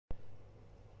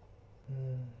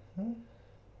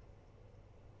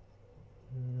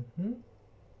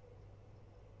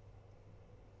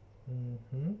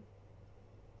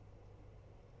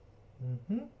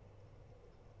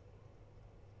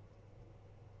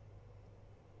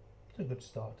It's a good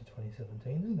start to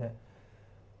 2017, isn't it?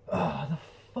 The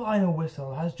final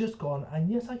whistle has just gone, and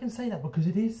yes, I can say that because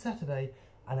it is Saturday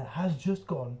and it has just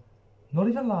gone. Not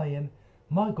even lying.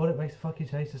 My God, it makes a fucking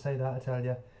change to say that, I tell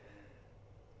you.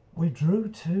 We drew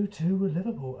 2-2 with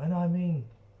Liverpool, and I mean,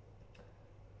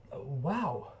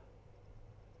 wow.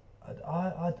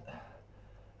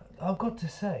 I've got to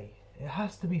say, it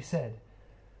has to be said,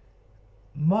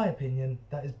 my opinion,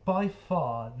 that is by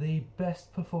far the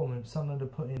best performance Sunderland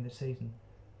have put in this season.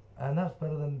 And that's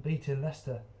better than beating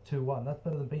Leicester 2-1. That's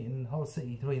better than beating Hull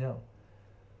City 3-0.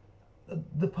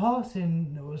 The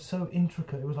passing was so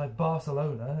intricate. It was like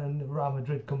Barcelona and Real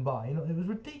Madrid combined. It was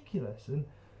ridiculous. And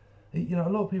you know, a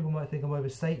lot of people might think I'm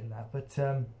overstating that, but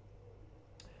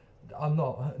I'm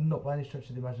not by any stretch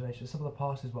of the imagination. Some of the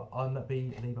passes were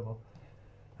unbelievable.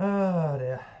 Oh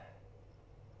dear.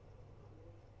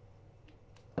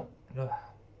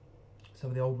 Some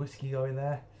of the old whiskey going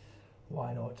there.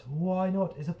 Why not? Why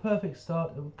not? It's a perfect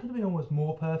start. It could have been almost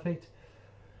more perfect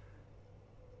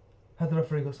had the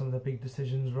referee got some of the big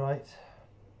decisions right.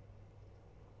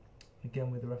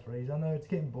 Again with the referees. I know it's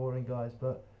getting boring, guys,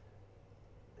 but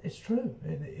it's true.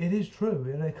 It is true,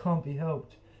 and it can't be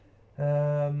helped.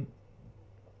 So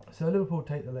Liverpool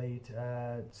take the lead.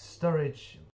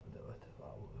 Sturridge,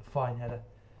 fine header.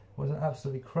 Was an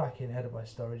absolutely cracking header by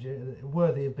Sturridge.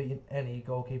 Worthy of beating any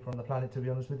goalkeeper on the planet, to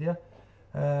be honest with you.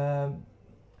 And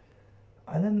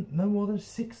then no more than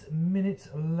 6 minutes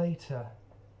later,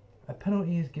 a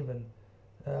penalty is given.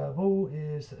 Ball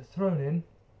is thrown in.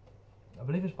 I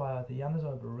believe it's by either Yanis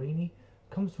or Barini.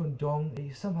 Comes to Ndong.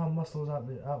 He somehow muscles out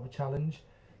the challenge.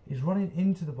 He's running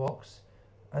into the box,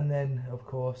 and then of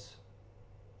course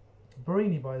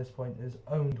Barini by this point has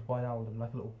owned Wijnaldum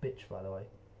like a little bitch. By the way,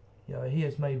 you know, he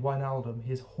has made Wijnaldum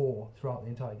his whore throughout the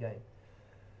entire game.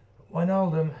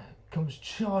 Wijnaldum comes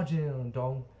charging in on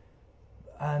Ndong,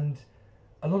 and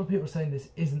a lot of people are saying this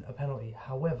isn't a penalty.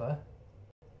 However,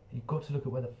 you've got to look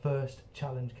at where the first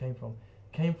challenge came from.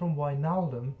 It came from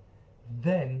Wijnaldum.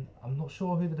 Then, I'm not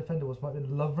sure who the defender was, might have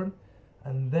been Lovren,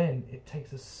 and then it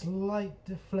takes a slight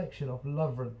deflection off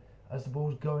Lovren as the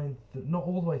ball's going, not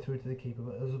all the way through to the keeper,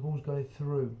 but as the ball's going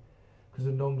through, because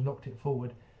the Ndong's knocked it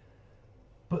forward.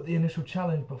 But the initial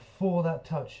challenge before that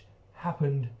touch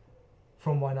happened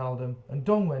from Wijnaldum, and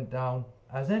Ndong went down,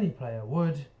 as any player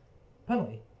would,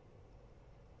 penalty.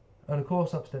 And of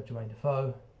course, up stepped Jermaine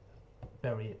Defoe,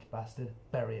 bury it, bastard,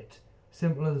 bury it.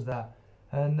 Simple as that.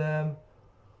 And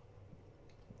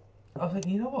I think,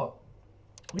 you know what?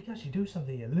 We can actually do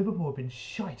something here. Liverpool have been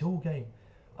shite all game.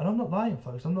 And I'm not lying,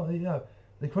 folks. I'm not, you know,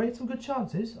 they created some good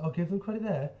chances. I'll give them credit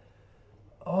there.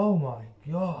 Oh my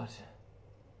God.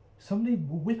 Somebody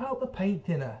whip out the paint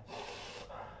thinner.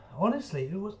 Honestly,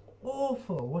 it was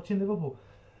awful watching Liverpool.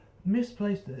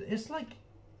 Misplaced. It's like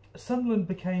Sunderland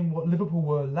became what Liverpool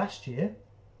were last year.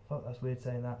 Fuck, that's weird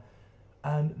saying that.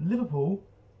 And Liverpool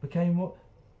became what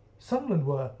Sunderland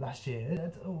were last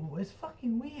year. It's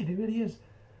fucking weird, it really is.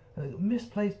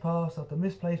 Misplaced pass after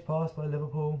misplaced pass by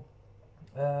Liverpool.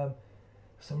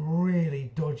 Some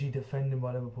really dodgy defending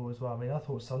by Liverpool as well. I mean, I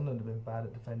thought Sunderland had been bad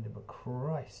at defending, but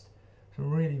Christ, some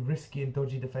really risky and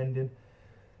dodgy defending.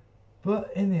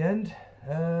 But in the end,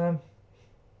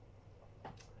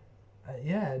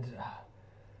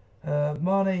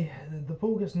 Mane, the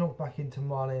ball gets knocked back into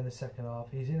Mane in the second half.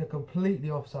 He's in a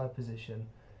completely offside position.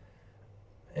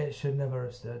 It should never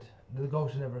have stood. The goal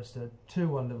should never have stood.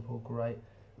 2-1 Liverpool, great.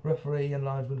 Referee and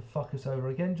linesman fuck us over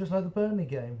again, just like the Burnley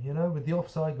game, you know, with the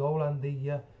offside goal and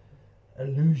the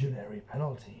illusionary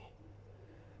penalty.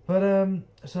 But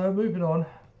so moving on,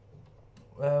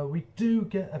 we do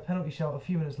get a penalty shout a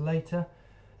few minutes later.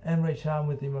 Emre Can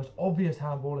with the most obvious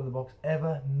handball in the box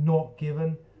ever, not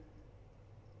given.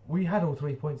 We had all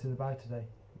 3 points in the bag today.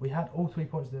 We had all 3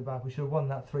 points in the bag. We should have won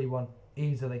that 3-1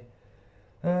 easily.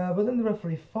 But then the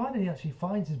referee finally actually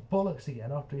finds his bollocks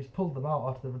again after he's pulled them out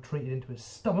after they've retreated into his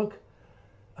stomach,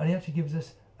 and he actually gives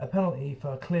us a penalty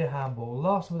for a clear handball.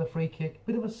 Last with a free kick,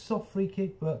 bit of a soft free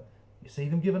kick, but you see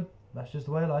them given. That's just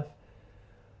the way of life.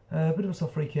 Bit of a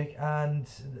soft free kick, and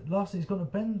lastly he's got to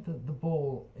bend the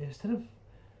ball instead of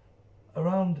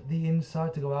around the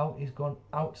inside to go out. He's gone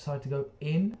outside to go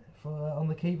in on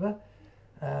the keeper.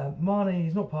 Mane,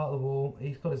 he's not part of the ball.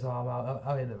 He's got his arm out.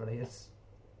 I mean, literally, it's.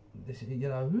 This, you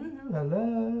know,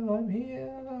 hello, I'm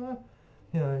here.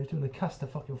 You know, he's doing the Caster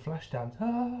fucking flash dance.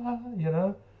 You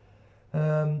know,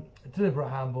 deliberate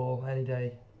handball any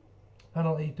day.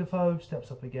 Penalty. Defoe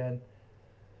steps up again.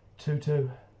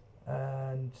 2-2,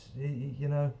 and you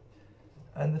know,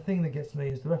 And the thing that gets me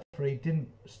is the referee didn't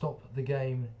stop the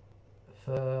game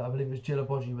for, I believe it was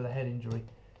Gilabodji with a head injury.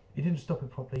 He didn't stop it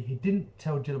properly. He didn't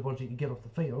tell Gilabodji to get off the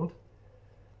field,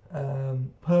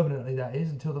 permanently that is,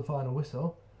 until the final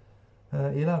whistle.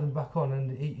 He allowed him back on,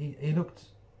 and he looked,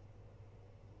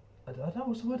 I don't know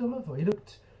what's the word I'm looking for. He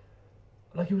looked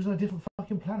like he was on a different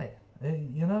fucking planet.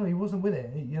 You know, he wasn't with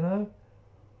it, you know.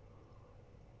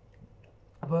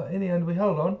 But in the end, we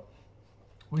held on.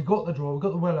 We got the draw, we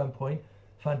got the well-earned point.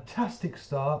 Fantastic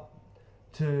start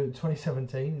to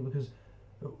 2017, because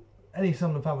any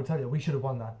Sunderland fan would tell you we should have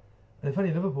won that. And if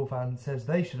any Liverpool fan says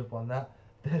they should have won that,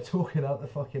 they're talking out the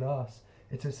fucking arse.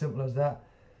 It's as simple as that.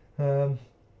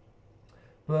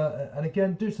 But and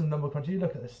again, do some number crunching. You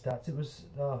look at the stats. It was,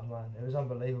 oh man, it was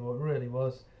unbelievable. It really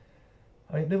was.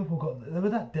 I mean, Liverpool got, they were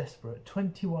that desperate.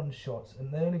 21 shots,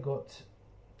 and they only got,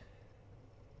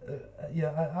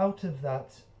 yeah, out of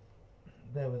that.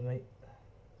 Bear with me.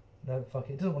 No, fuck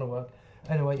it. It doesn't want to work.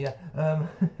 Anyway, yeah.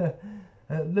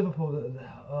 Liverpool,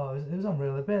 oh, it was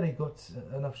unreal. They barely got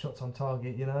enough shots on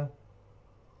target, you know.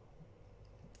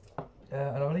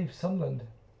 And I believe Sunderland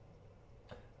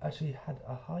actually had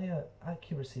a higher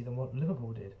accuracy than what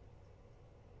Liverpool did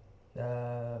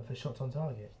for shots on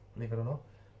target, believe it or not,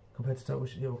 compared to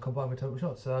total, combined with total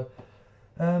shots. So,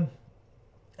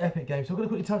 epic game. So I'm going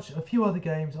to quickly touch a few other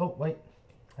games. Oh wait,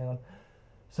 hang on.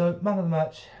 So man of the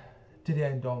match,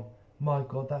 Didier Ndong. My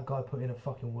God, that guy put in a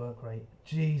fucking work rate.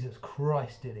 Jesus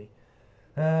Christ, did he?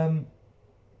 It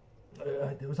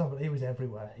was unbelievable. He was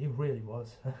everywhere. He really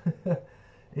was.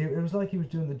 It was like he was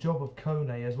doing the job of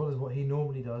Kone as well as what he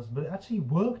normally does, but it actually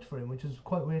worked for him, which is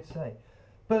quite weird to say.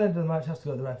 But end of the match has to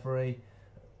go to the referee.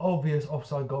 Obvious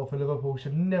offside goal for Liverpool,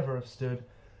 should never have stood.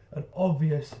 An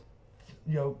obvious,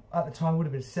 you know, at the time would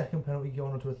have been second penalty,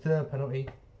 going on to a third penalty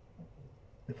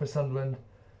for Sunderland.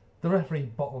 The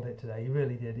referee bottled it today. He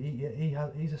really did.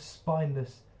 He's a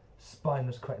spineless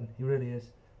cretin. He really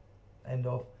is. End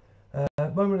of.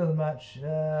 Moment of the match.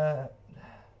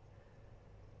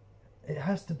 It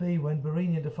has to be when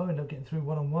Barini and Defoe end up getting through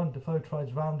one-on-one. Defoe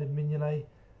tries rounding Mignolet.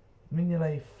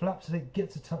 Mignolet flaps at it,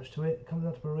 gets a touch to it, comes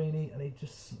out to Barini, and he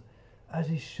just, as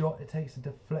he's shot, it takes a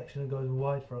deflection and goes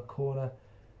wide for a corner.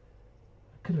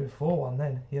 Could have been 4-1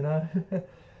 then, you know.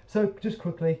 So just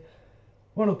quickly,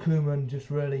 Ronald Koeman just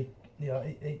really, you know,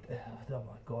 oh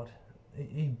my God,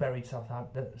 he buried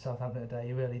Southampton today.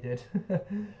 He really did.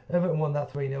 Everton won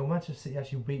that 3-0. Manchester City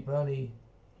actually beat Burnley,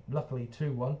 luckily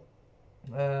 2-1.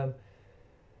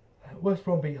 West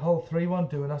Brom beat Hull 3-1,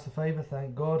 doing us a favour,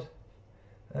 thank God.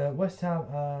 West Ham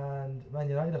and Man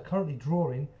United are currently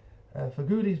drawing.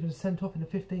 Fagouli's been sent off in the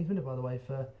 15th minute, by the way,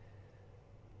 for,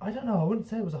 I don't know, I wouldn't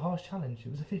say it was a harsh challenge.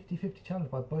 It was a 50-50 challenge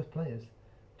by both players.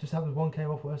 Just happens one came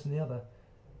off worse than the other.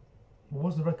 It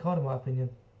wasn't a red card in my opinion.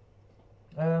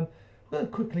 I'm going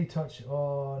to quickly touch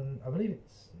on, I believe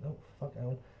it's, oh fuck,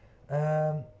 hang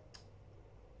on.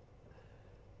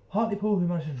 Hartlepool, who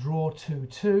managed to draw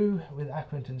 2-2 with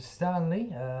Accrington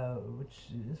Stanley, which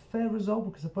is a fair result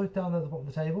because they're both down there at the bottom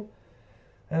of the table.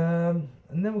 And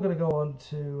then we're going to go on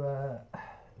to,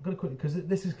 I'm going to quickly, because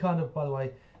this is kind of, by the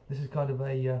way, this is kind of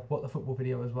a What the Football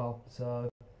video as well. So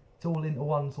it's all into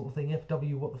one sort of thing,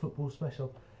 FW What the Football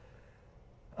special.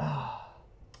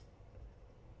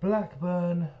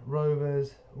 Blackburn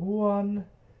Rovers 1,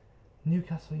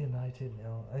 Newcastle United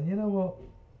 0. And you know what?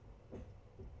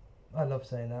 I love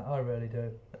saying that, I really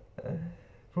do.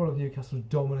 For all of Newcastle's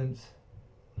dominance,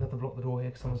 I have to block the door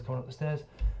here because someone's coming up the stairs.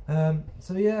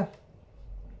 So yeah,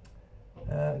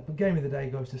 but game of the day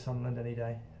goes to Sunderland any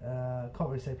day. Can't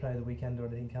really say player of the weekend or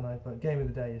anything, can I? But game of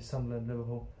the day is Sunderland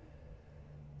Liverpool.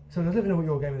 So guys, let me know what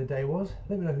your game of the day was.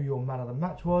 Let me know who your man of the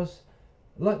match was.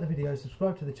 Like the video,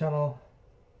 subscribe to the channel,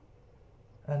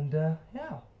 and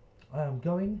yeah, I am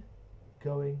going,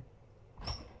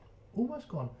 almost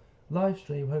gone. Live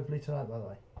stream hopefully tonight, by the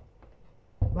way.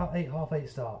 About 8, half 8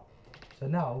 start. So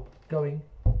now, gone.